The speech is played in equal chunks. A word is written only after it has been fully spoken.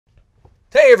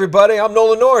Hey everybody, I'm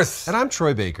Nolan North. And I'm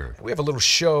Troy Baker. We have a little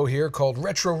show here called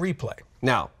Retro Replay.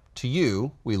 Now, to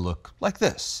you, we look like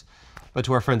this. But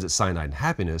to our friends at Cyanide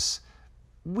Happiness,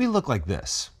 we look like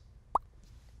this.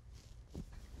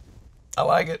 I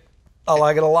like it. I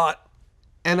like it a lot.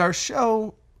 And our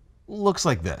show looks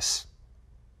like this.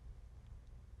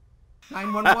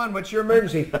 911, what's your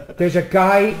emergency? There's a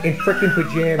guy in frickin'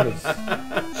 pajamas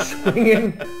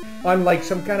swinging on like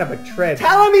some kind of a tread.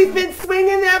 Tell him he's been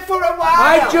swinging there for a while.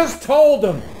 I just told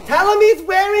him. Tell him he's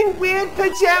wearing weird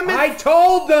pajamas. I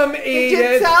told them, Edith.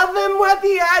 Did you tell them what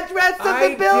the address of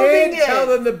the building is? I did tell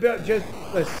them the building. Just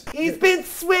listen. He's been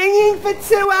swinging for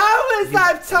 2 hours,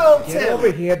 I've told him. Get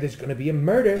over here. There's going to be a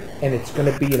murder, and it's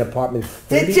going to be an apartment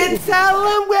 30. Did you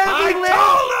tell him where he lives?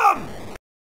 I told him!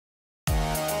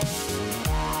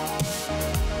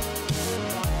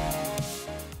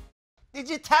 Did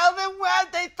you tell them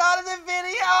what they thought of the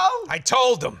video? I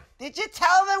told them. Did you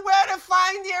tell them where to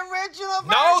find the original version?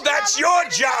 No, that's of the your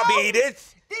video? job,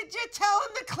 Edith. Did you tell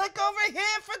them to click over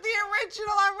here for the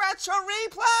original on Retro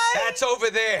Replay? That's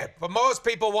over there. But most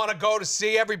people want to go to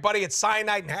see everybody at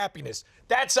Cyanide Happiness.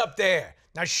 That's up there.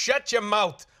 Now shut your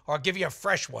mouth or I'll give you a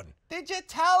fresh one. Did you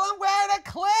tell them where to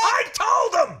click? I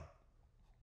told them!